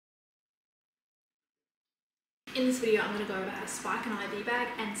In this video, I'm going to go over how to spike an IV bag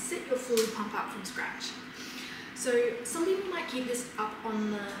and set your fluid pump up from scratch. So some people might keep this up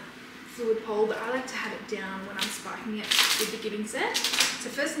on the fluid pole, but I like to have it down when I'm spiking it with the giving set. So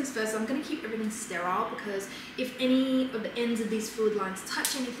first things first, I'm going to keep everything sterile, because if any of the ends of these fluid lines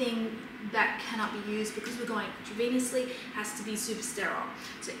touch anything, that cannot be used because we're going intravenously. It has to be super sterile.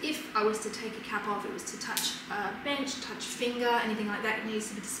 So if I was to take a cap off, it was to touch a bench, touch finger, anything like that, it needs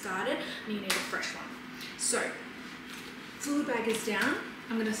to be discarded and you need a fresh one. So fluid bag is down.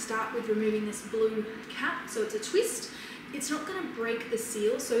 I'm going to start with removing this blue cap. So it's a twist. It's not going to break the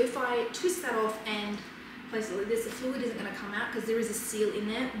seal. So if I twist that off and place it like this, the fluid isn't going to come out because there is a seal in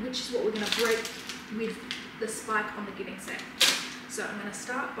there, which is what we're going to break with the spike on the giving set. So I'm going to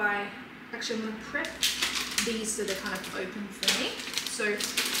start by, actually I'm going to prep these so they're kind of open for me. So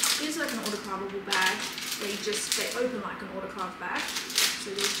here's like an autoclavable bag. They open like an autoclave bag. So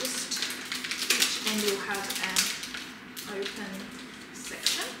there's just, each end will have an open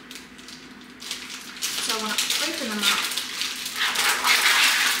section. So I want to open them up,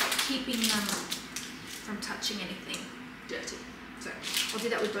 keeping them from touching anything dirty. So I'll do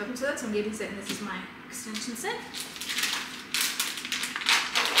that with both. So that's my giving set and this is my extension set.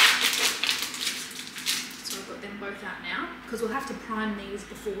 So I've got them both out now, because we'll have to prime these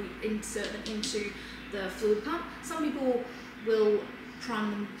before we insert them into the fluid pump. Some people will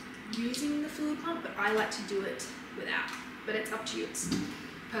prime them using the fluid pump, but I like to do it without. But it's up to you, it's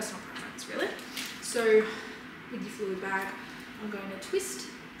personal preference really. So with your fluid bag, I'm going to twist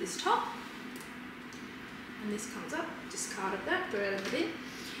this top, and this comes up, discard of that, throw it in the bin,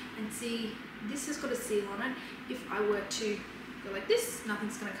 and see, this has got a seal on it. If I were to go like this,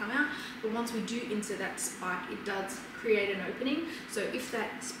 nothing's going to come out, but once we do insert that spike, it does create an opening. So if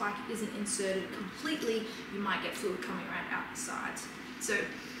that spike isn't inserted completely, you might get fluid coming right out the sides. So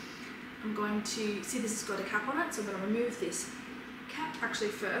I'm going to, see this has got a cap on it, so I'm going to remove this cap actually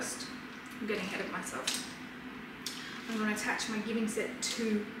first. I'm getting ahead of myself. I'm going to attach my giving set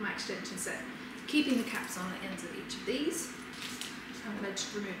to my extension set, keeping the caps on the ends of each of these. I'm going to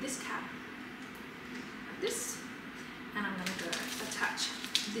just remove this cap like this, and I'm going to go attach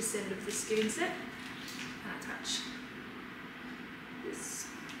this end of this giving set and attach this.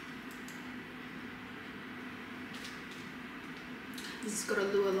 This has got a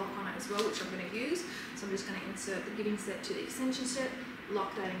lure lock on it as well, which I'm going to use. So I'm just going to insert the giving set to the extension set,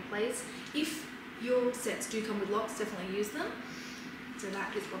 lock that in place. If your sets do come with locks, definitely use them. So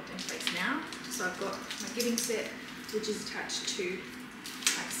that is locked in place now. So I've got my giving set, which is attached to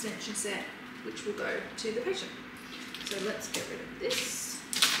my extension set, which will go to the patient. So let's get rid of this.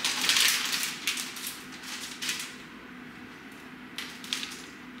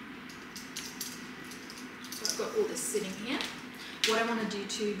 So I've got all this sitting here. What I want to do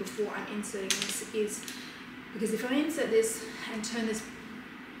too before I'm inserting this is, because if I insert this and turn this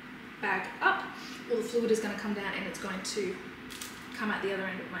bag up, all the fluid is going to come down and it's going to come out the other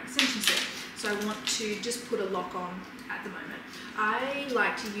end of my extension set. So I want to just put a lock on at the moment. I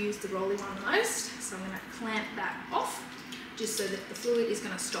like to use the rolly one the most, so I'm going to clamp that off just so that the fluid is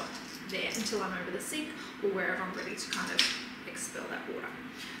going to stop there until I'm over the sink or wherever I'm ready to kind of expel that water.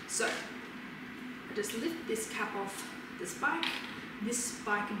 So I just lift this cap off the spike. This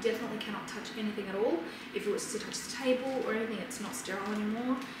spike definitely cannot touch anything at all. If it was to touch the table or anything, it's not sterile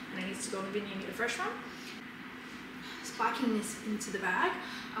anymore and it needs to go in the bin. You need a fresh one. Spiking this into the bag,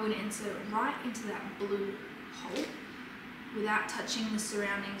 I'm going to insert it right into that blue hole without touching the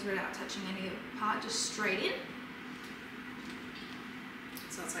surroundings, without touching any of the part, just straight in.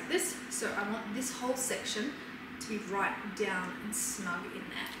 So it's like this. So I want this whole section to be right down and snug in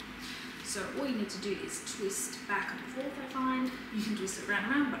there. So all you need to do is twist back and forth, I find. You can twist it round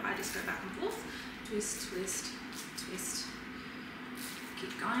and round, but I just go back and forth. Twist, twist, twist.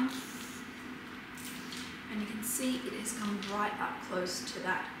 Keep going. And you can see it has come right up close to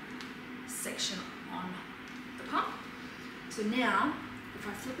that section on the pump. So now, if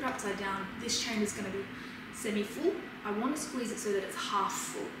I flip it upside down, this chamber is going to be semi-full. I want to squeeze it so that it's half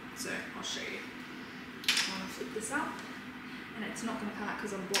full. So I'll show you. I want to flip this up, and it's not going to come out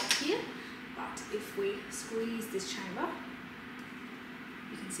because I'm blocked here. But if we squeeze this chamber,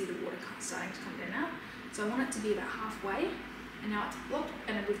 you can see the water starting to come down now. So I want it to be about halfway, and now it's blocked,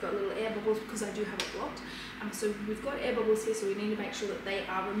 and then we've got little air bubbles because I do have it blocked. So we've got air bubbles here, so we need to make sure that they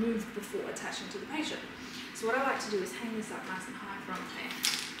are removed before attaching to the patient. So what I like to do is hang this up nice and high from a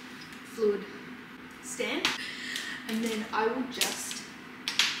fluid stand, and then I will just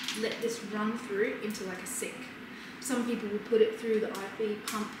let this run through into like a sink. Some people will put it through the IV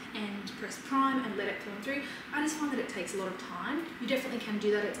pump and press prime and let it come through. I just find that it takes a lot of time. You definitely can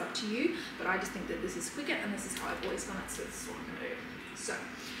do that, it's up to you, but I just think that this is quicker and this is how I've always done it, so this is what I'm going to do. So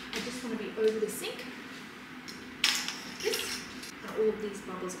I just want to be over the sink, like this, and all of these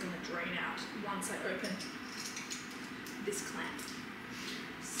bubbles are going to drain out once I open this clamp.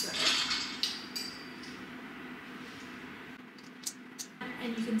 So,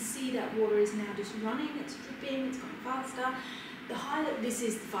 and you can see that water is now just running, it's dripping, it's going faster. The higher that this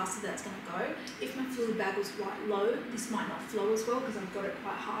is, the faster that's going to go. If my fluid bag was quite low, this might not flow as well because I've got it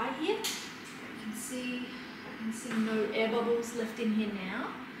quite high here. You can see, I can see no air bubbles left in here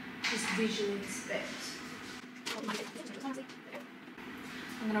now. Just visually inspect. I'm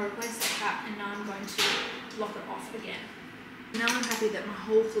going to replace the cap and now I'm going to lock it off again. Now I'm happy that my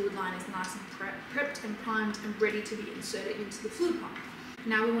whole fluid line is nice and prepped and primed and ready to be inserted into the fluid pump.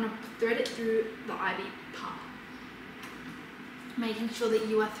 Now we want to thread it through the IV pump, making sure that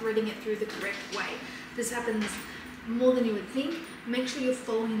you are threading it through the correct way. This happens more than you would think. Make sure you're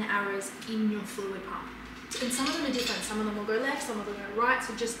following the arrows in your fluid pump. And some of them are different. Some of them will go left, some of them will go right,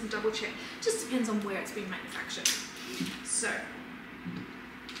 so just double check. Just depends on where it's been manufactured. So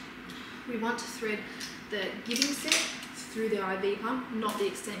we want to thread the giving set through the IV pump, not the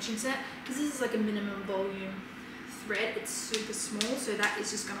extension set, because this is like a minimum volume thread. It's super small, so that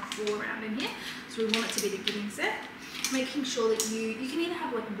is just going to fall around in here. So we want it to be the giving set. Making sure that you can either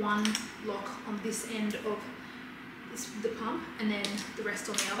have like one lock on this end of the pump and then the rest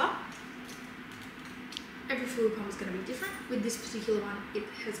on the other. Every fluid pump is going to be different. With this particular one, it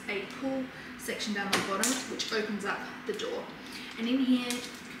has a pull section down the bottom which opens up the door. And in here, you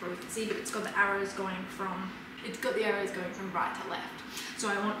probably can see, but it's got the arrows going from right to left. So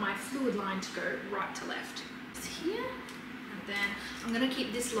I want my fluid line to go right to left. It's here, and then I'm going to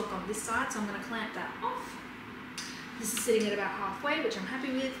keep this lock on this side, so I'm going to clamp that off. This is sitting at about halfway, which I'm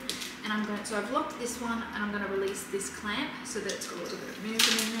happy with. And so I've locked this one, and I'm going to release this clamp so that it's got a little bit of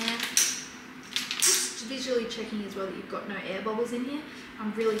movement in there. Just visually checking as well that you've got no air bubbles in here.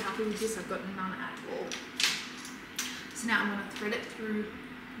 I'm really happy with this. I've got none at all. So now I'm going to thread it through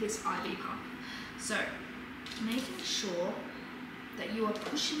this IV pump. So making sure that you are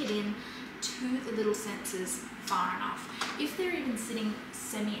pushing it in to the little sensors far enough. If they're even sitting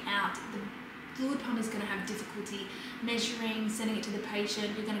semi-out, the fluid pump is going to have difficulty measuring, sending it to the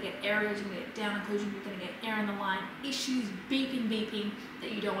patient. You're going to get errors, you're going to get down occlusion, you're going to get air in the line, issues, beeping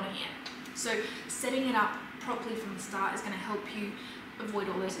that you don't want to hear. So setting it up properly from the start is going to help you avoid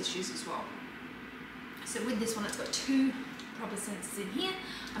all those issues as well. So with this one, it's got two proper sensors in here.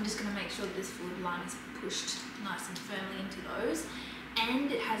 I'm just going to make sure that this fluid line is pushed nice and firmly into those.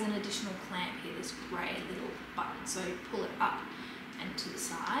 And it has an additional clamp here, this grey little button. So pull it up and to the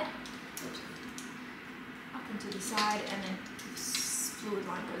side. Up and to the side, and then the fluid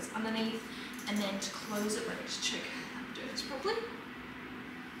line goes underneath. And then to close it, let me just check I'm doing this properly.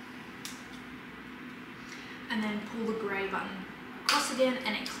 And then pull the grey button across again,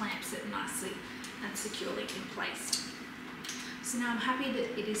 and it clamps it nicely and securely in place. So now I'm happy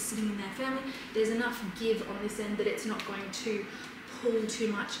that it is sitting in there firmly. There's enough give on this end that it's not going to pull too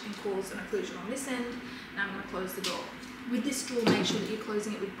much and cause an occlusion on this end. Now I'm going to close the door. With this door, make sure that you're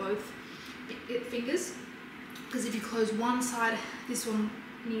closing it with both fingers, because if you close one side, this one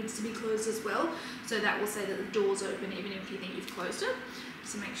needs to be closed as well. So that will say that the door's open even if you think you've closed it.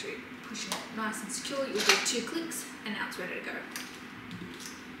 So make sure you're pushing it nice and secure. You'll do 2 clicks and now it's ready to go.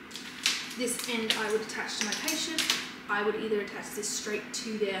 This end I would attach to my patient. I would either attach this straight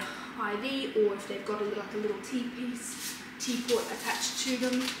to their IV, or if they've got like a little teapot attached to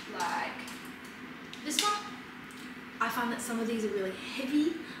them, like this one. I find that some of these are really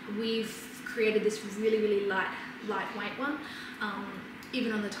heavy. We've created this really lightweight one.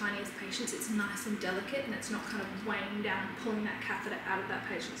 Even on the tiniest patients, it's nice and delicate and it's not kind of weighing down and pulling that catheter out of that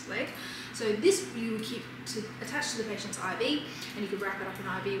patient's leg. So this you would keep to attach to the patient's IV, and you could wrap it up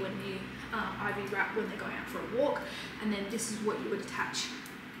in IV when the IV wrap when they're going out for a walk. And then this is what you would attach.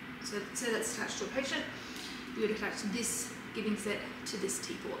 So say that's attached to a patient, you would attach this giving set to this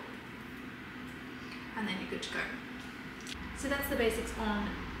teapot, and then you're good to go. So that's the basics on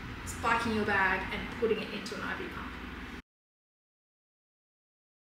spiking your bag and putting it into an IV pump.